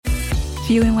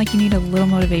Feeling like you need a little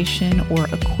motivation or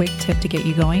a quick tip to get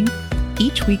you going?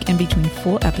 Each week in between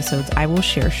full episodes, I will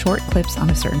share short clips on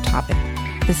a certain topic.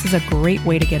 This is a great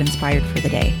way to get inspired for the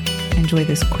day. Enjoy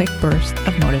this quick burst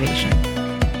of motivation.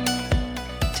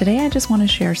 Today, I just want to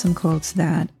share some quotes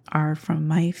that are from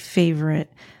my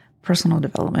favorite personal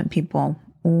development people.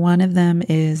 One of them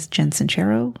is Jen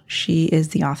Sincero. She is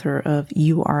the author of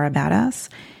You Are a Badass,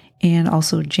 and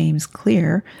also James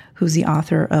Clear, who's the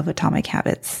author of Atomic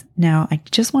Habits. Now, I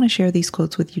just want to share these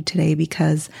quotes with you today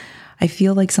because I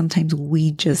feel like sometimes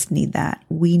we just need that.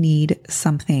 We need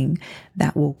something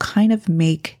that will kind of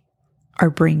make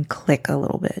our brain click a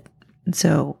little bit. And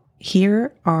so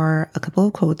here are a couple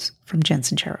of quotes from Jen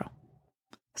Sincero.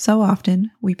 So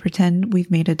often we pretend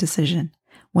we've made a decision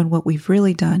when what we've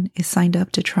really done is signed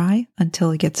up to try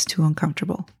until it gets too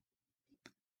uncomfortable.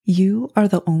 You are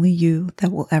the only you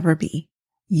that will ever be.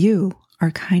 You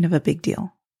are kind of a big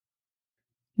deal.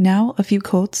 Now a few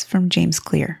quotes from James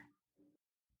Clear.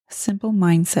 Simple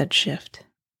mindset shift.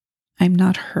 I'm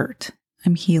not hurt.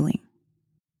 I'm healing.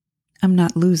 I'm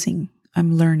not losing.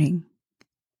 I'm learning.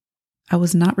 I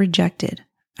was not rejected.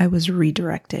 I was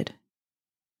redirected.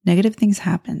 Negative things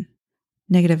happen.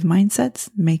 Negative mindsets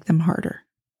make them harder.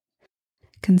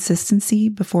 Consistency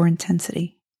before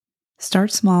intensity.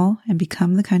 Start small and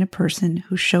become the kind of person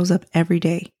who shows up every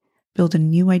day. Build a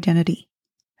new identity.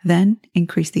 Then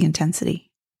increase the intensity.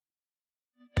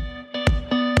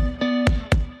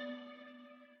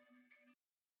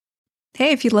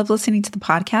 Hey, if you love listening to the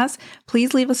podcast,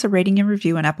 please leave us a rating and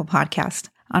review on Apple Podcast.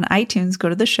 On iTunes, go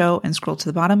to the show and scroll to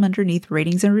the bottom underneath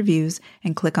ratings and reviews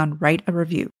and click on Write a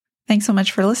Review. Thanks so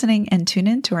much for listening and tune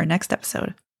in to our next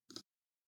episode.